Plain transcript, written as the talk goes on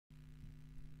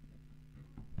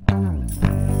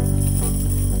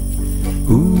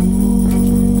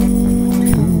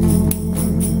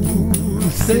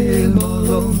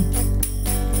Szélmalom,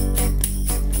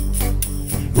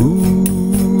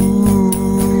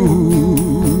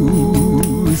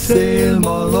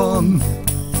 szélmalom,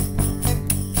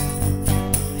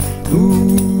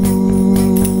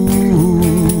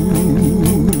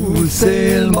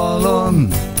 szélmalom.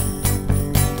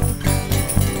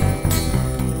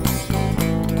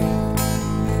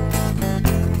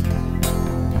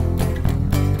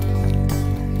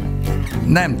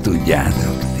 Nem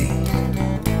tudjátok ti,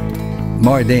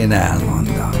 majd én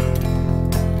elmondom.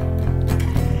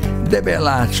 De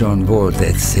Belácson volt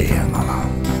egy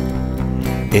szélmalom,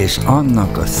 és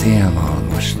annak a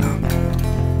szélmalmosnak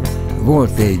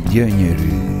volt egy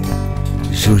gyönyörű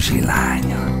Zsuzsi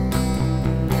lánya.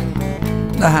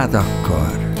 Na hát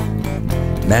akkor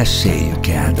meséljük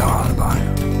el dalban.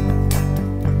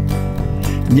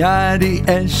 Nyári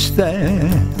este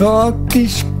a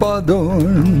kis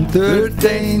padon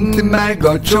történt meg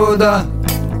a csoda.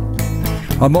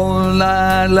 A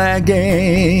Molnár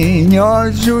legény a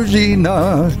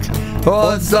Zsuzsinak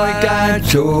az ajkát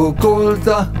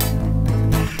csókolta.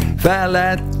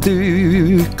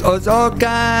 Felettük az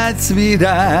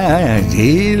akácvirág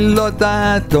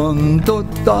illatát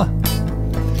ontotta.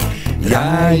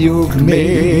 Rájuk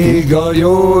még a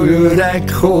jó öreg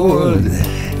hold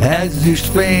ezüst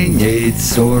fényét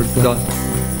szórta.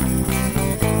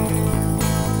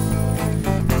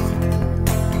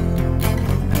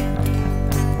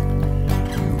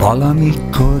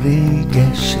 Valamikor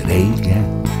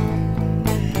réges-régen,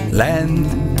 lent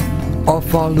a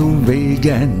falu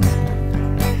végen,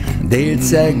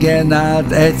 Délcegen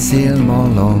állt egy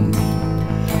szélmalom,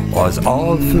 az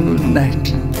Alföldnek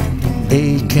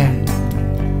éke,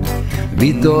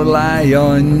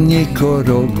 vitorlája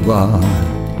nyikorogva,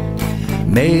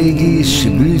 mégis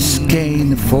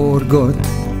büszkén forgott,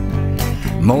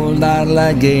 Molnár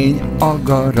legény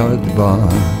agaratba,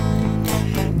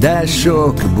 de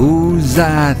sok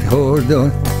búzát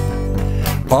hordott.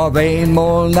 A vén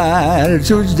Molnár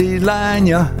Zsuzsi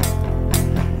lánya,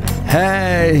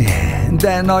 hely,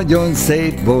 de nagyon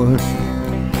szép volt,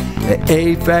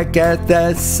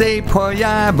 éjfekete szép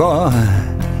hajába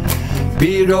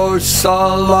piros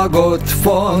szallagot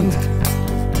font.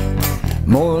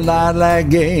 Molnár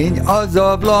legény az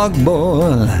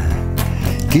ablakból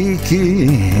ki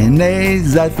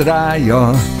nézett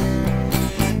rája,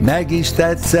 meg is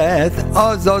tetszett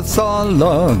az a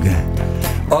szallag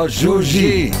a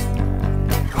Zsuzsi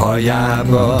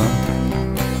hajába.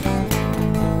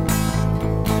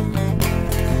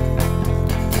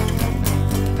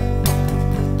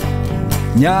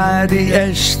 Nyári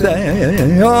este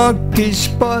a kis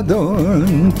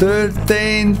padon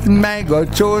történt meg a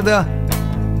csoda.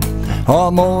 A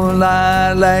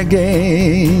Molnár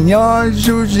legény a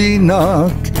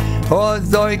Zsuzsinak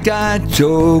az ajkát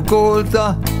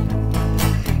csókolta.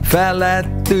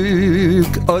 Felettük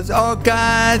az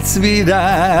akácvirág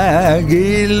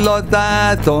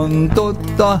illatát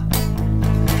ontotta.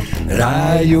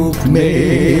 Rájuk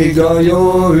még a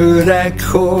jó öreg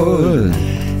hold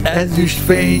ezüst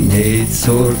fényét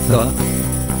szórta.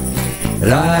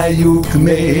 Rájuk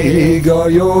még a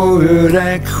jó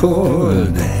öreg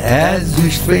hold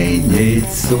ezüst fényét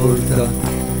szórta.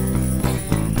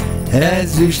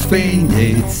 Ezüst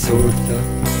fényét szórta.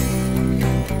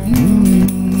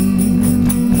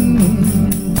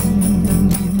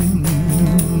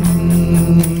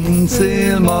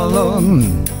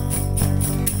 Szélmalom,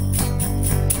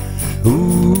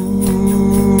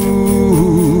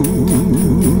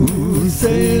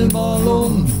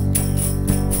 szélmalom,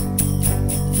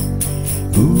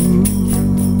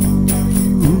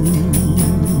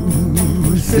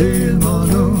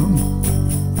 szélmalom,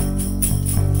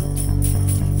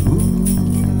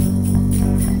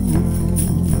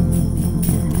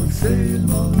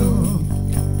 szélmalom.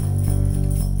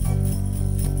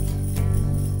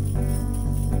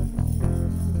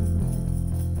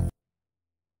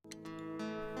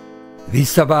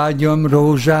 Visszavágyom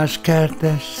rózsás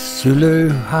kertes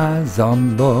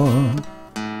szülőházamba,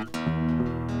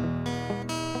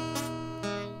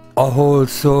 ahol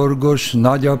szorgos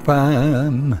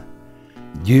nagyapám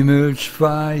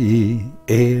gyümölcsfái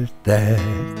éltek,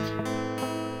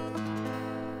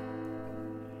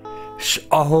 s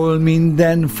ahol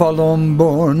minden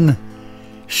falomban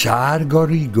sárga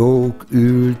rigók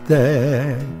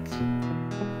ültek,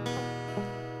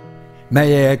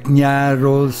 melyek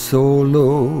nyárról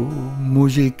szóló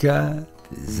muzsikát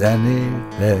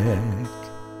zenéltek.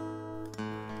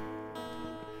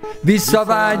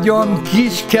 Visszavágyom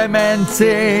kis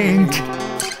kemencénk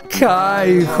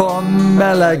kályha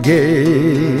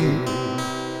melegét,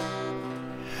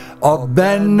 a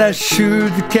benne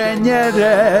sült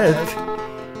kenyeret,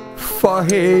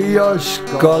 fahéjas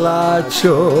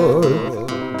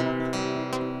kalácsot,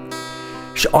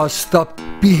 s azt a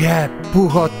pihe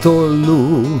puha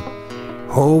tollú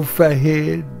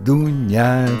hófehér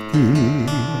dunnyát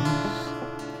is,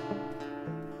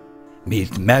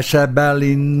 mit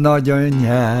mesebeli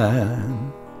nagyanyám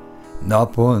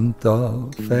naponta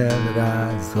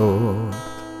felrázott.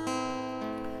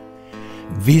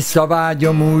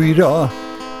 Visszavágyom újra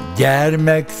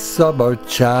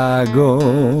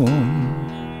gyermekszabadságom,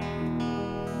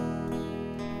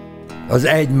 az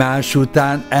egymás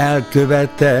után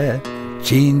elkövetett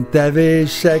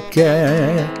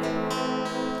csíntevéseket,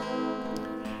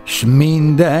 s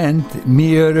mindent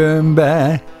mi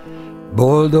örömbe,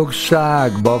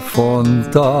 boldogságba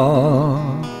fonta.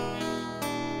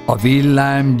 A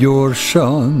villám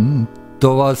gyorsan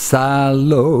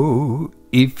tovaszálló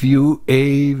ifjú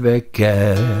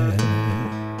éveket,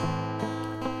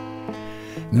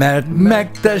 mert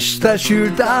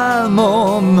megtestesült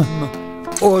álmom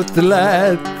ott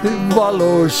lett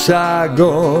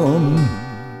valóságom,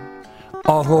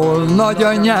 ahol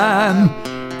nagyanyám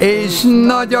és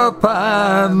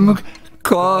nagyapám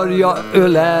karja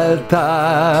ölelt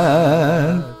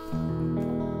át,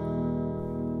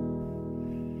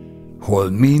 hol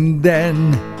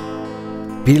minden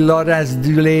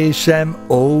pillarezdülésem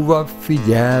óva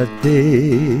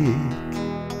figyelték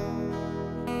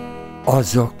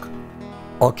azok,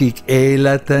 akik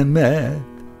életemet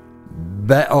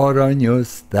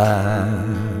bearanyozták.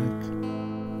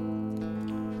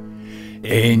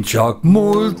 Én csak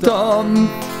múltam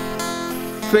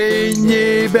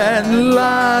fényében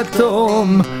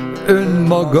látom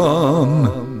önmagam,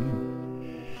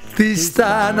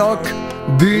 tisztának,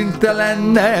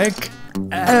 bűntelennek,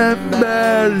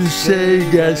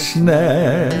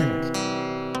 emberségesnek,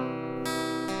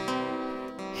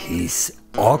 hisz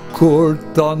akkor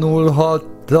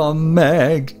tanulhattam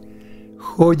meg,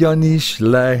 hogyan is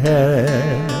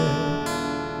lehet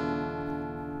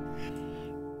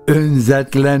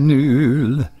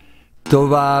önzetlenül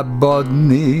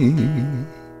továbbadni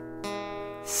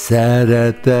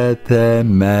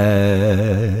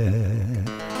szeretetemet.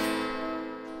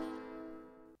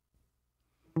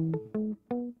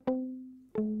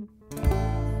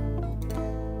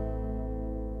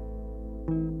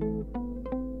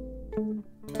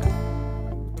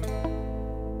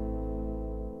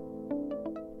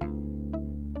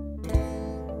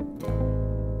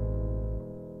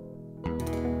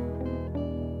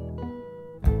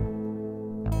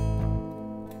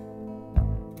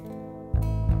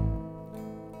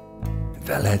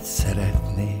 Veled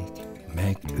szeretnék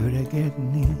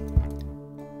megöregedni,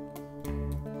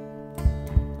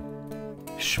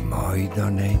 s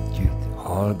majdan együtt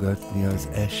hallgatni az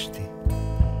esti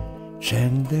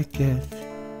csendeket,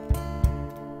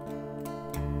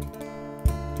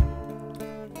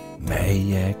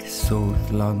 melyek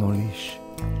szótlanul is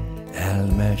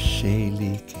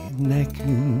elmesélik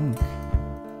nekünk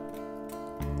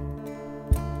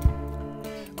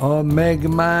a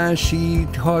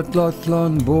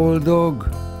megmásíthatatlan boldog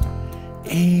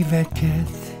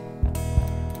éveket.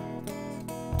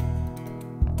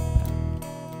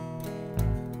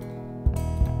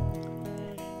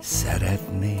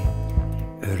 Szeretném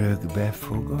örökbe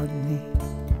fogadni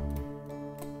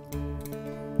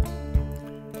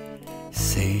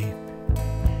szép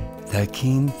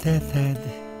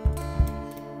tekinteted,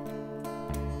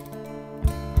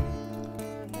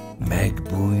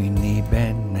 megbújni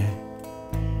benne,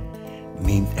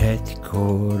 mint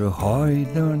egykor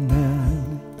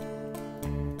hajdanán,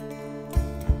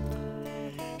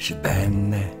 s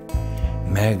benne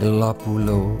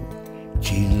meglapuló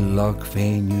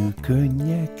csillagfényű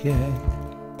könnyeket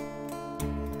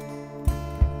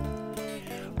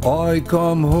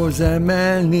ajkamhoz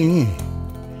emelni,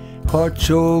 ha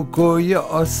csókolja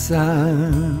a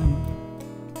szám.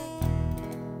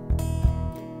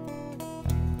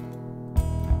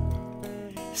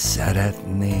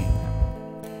 Szeretném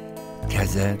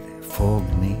kezed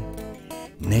fogni,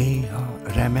 néha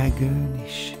remegőn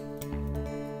is,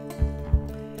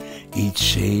 így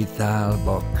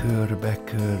sétálva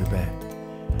körbe-körbe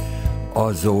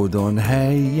az ódon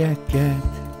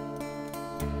helyeket,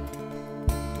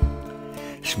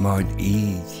 s majd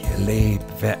így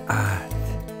lépve át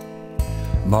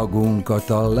magunkat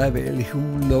a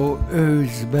levélhulló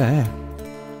őszbe,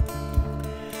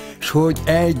 s hogy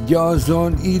egy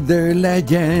azon idő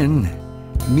legyen,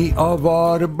 mi a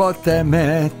varba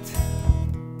temet.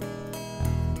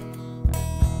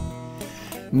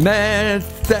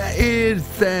 mert te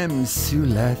értem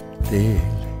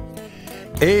születtél,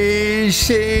 és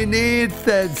én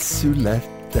érted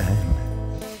születtem.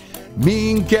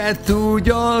 Minket úgy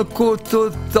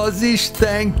alkotott az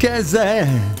Isten keze,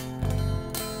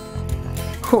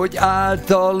 hogy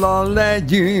általa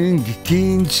legyünk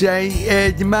kincsei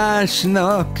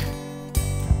egymásnak,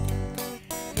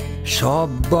 s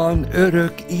abban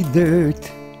örök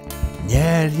időt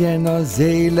nyerjen az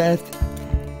élet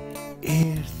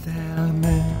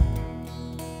értelme.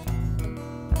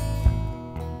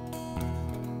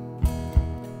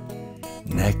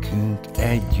 Nekünk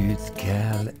együtt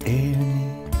kell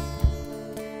élni,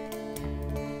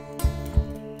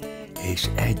 és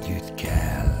együtt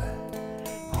kell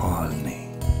halni.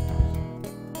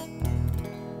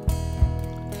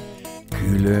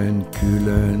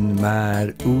 Külön-külön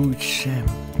már úgysem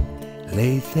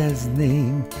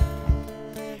léteznénk,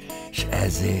 s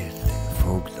ezért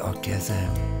fogd a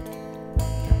kezem,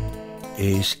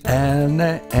 és el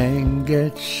ne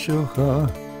engedd soha,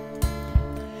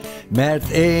 mert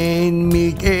én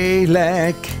míg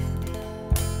élek,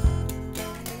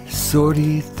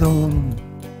 szorítom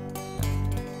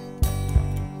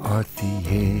a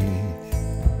tiéd.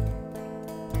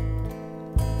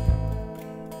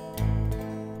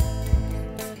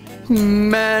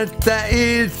 Mert te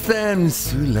értem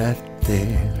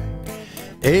születtél,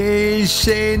 és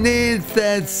én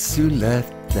érted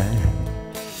születtem.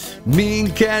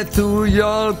 Minket úgy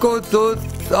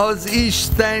alkotott az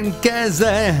Isten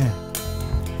keze,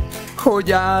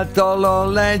 hogy általa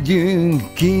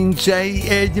legyünk kincsei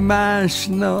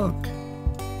egymásnak,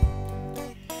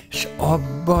 s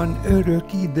abban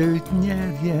örök időt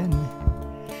nyerjen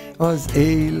az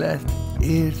élet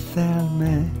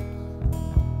értelme.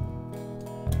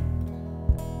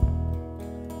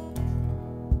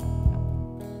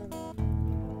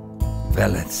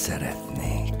 Veled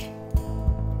szeretnék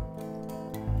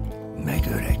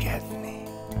megöregedni.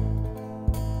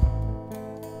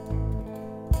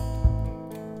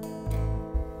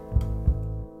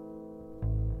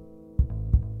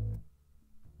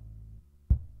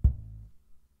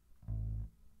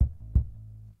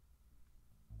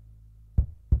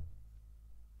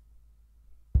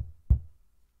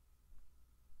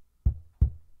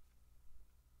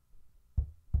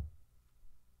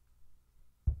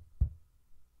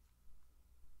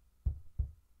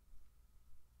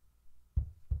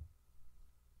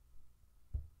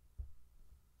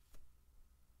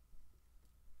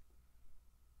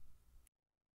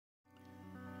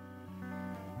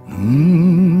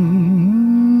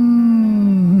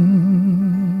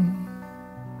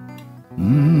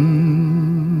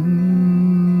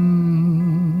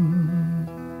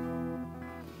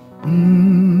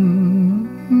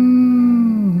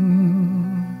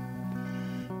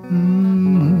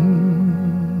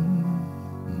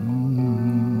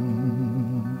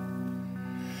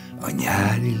 A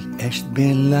nyári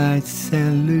estben lágy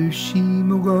szellő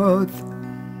símogat,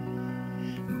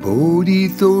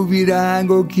 bódító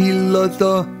virágok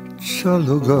illata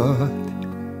csalogat.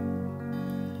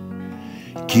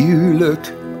 Kiülök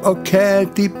a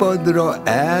kerti padra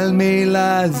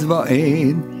elmélázva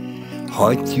én,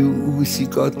 hattyú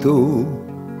úszik a tó,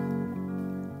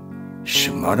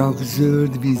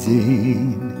 smaragdzöld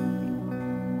vizén.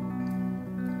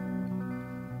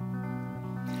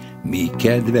 Mi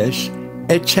kedves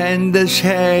e csendes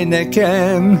hely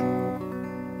nekem,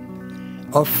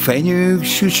 a fenyők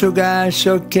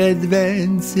susogása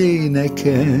kedvenc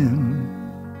énekem.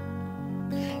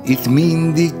 Itt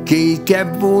mindig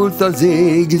kékebb volt az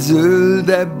ég,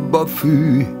 zöldebb a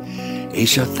fű,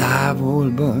 és a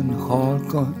távolban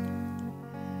halkan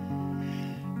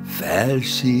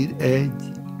felsír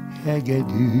egy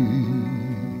hegedű.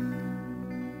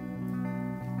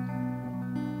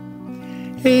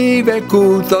 Évek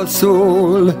óta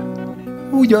szól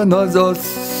ugyanaz a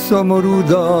szomorú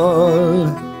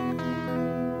dal,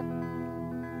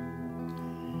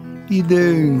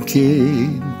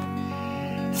 időnként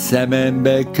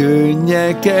szemembe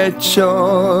könnyeket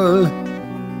csal,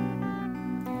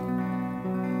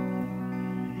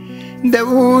 de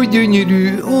úgy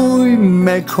gyönyörű, úgy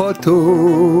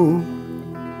megható,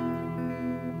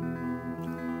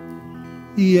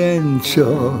 ilyen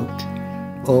csak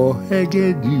a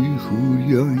hegedű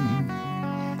húrjain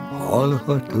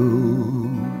hallható.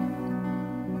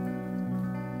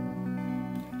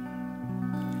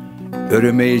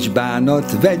 Öröm és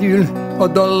bánat vegyül a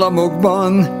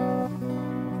dallamokban,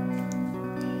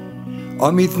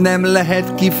 amit nem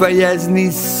lehet kifejezni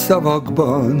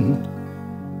szavakban.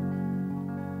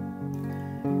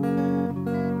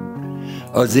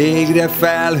 Az égre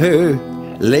felhő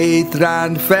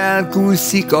létrán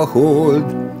felkúszik a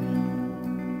hold.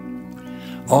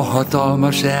 A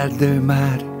hatalmas erdő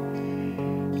már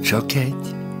csak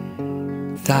egy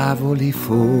távoli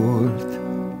folt.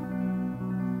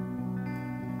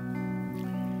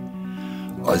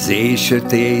 Az éj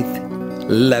sötét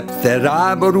lepte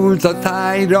ráborult a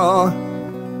tájra,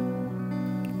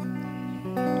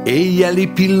 éjjeli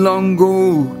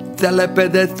pillangó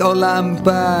telepedett a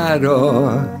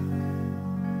lámpára.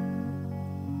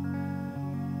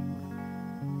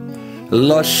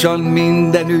 Lassan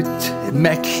mindenütt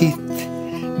meghitt,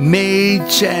 mély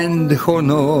csend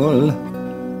honol,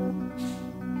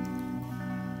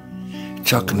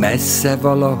 csak messze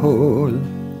valahol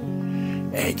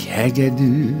egy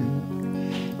hegedű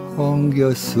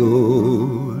hangja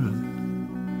szól.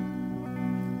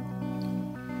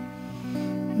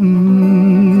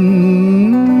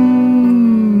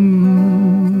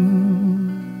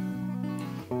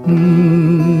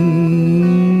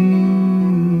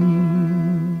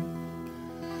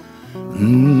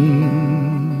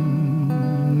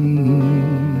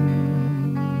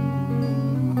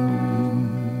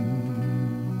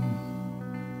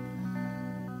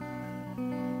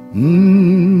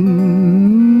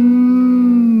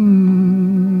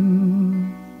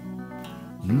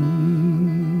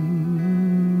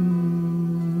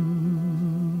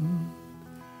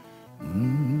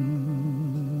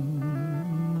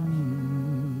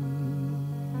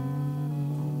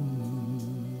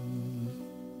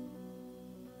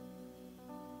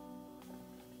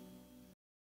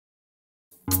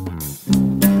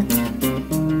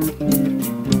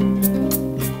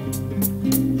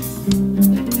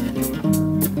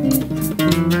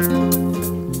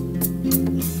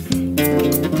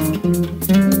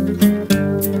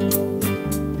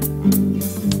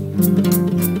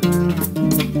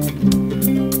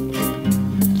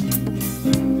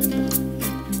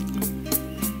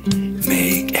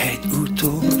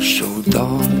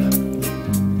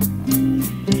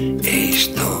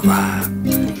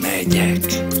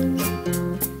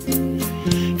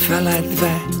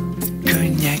 feledve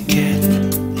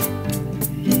könnyeket,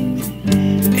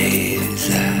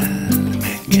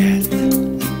 érzelmeket,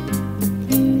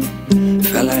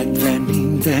 feledve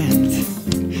mindent,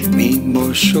 mind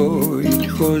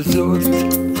mosolyt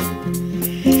hozott,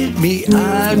 mi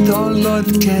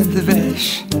általad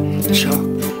kedves, csak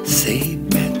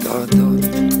szépet adott.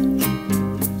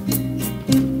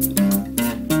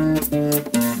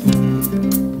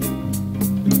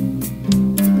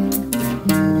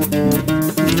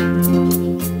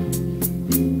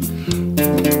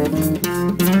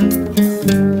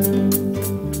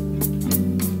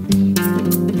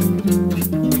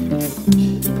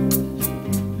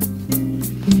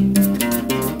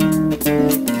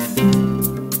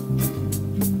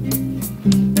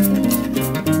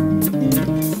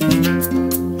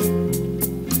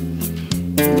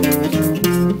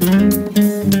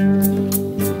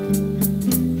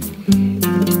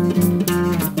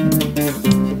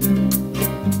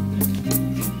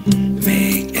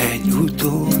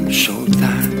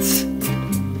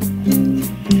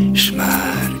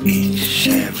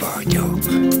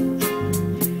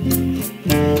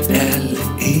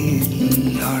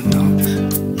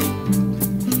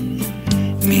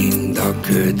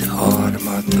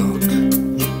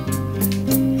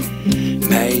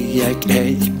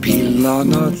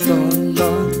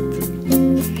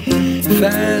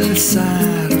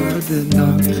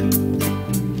 Felszáradnak,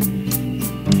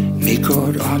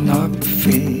 mikor a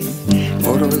napfény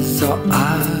orozza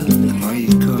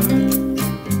álmaikat.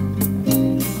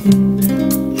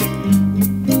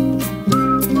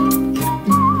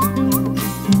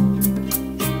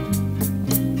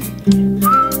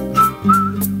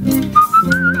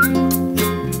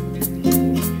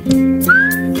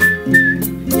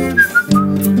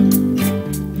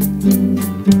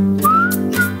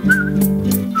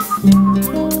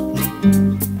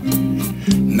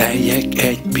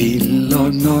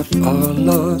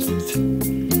 Alatt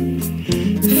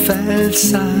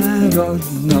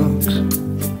felszáradnak,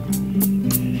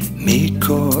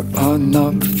 mikor a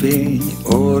napfény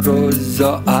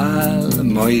orozza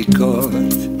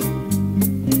álmaikat.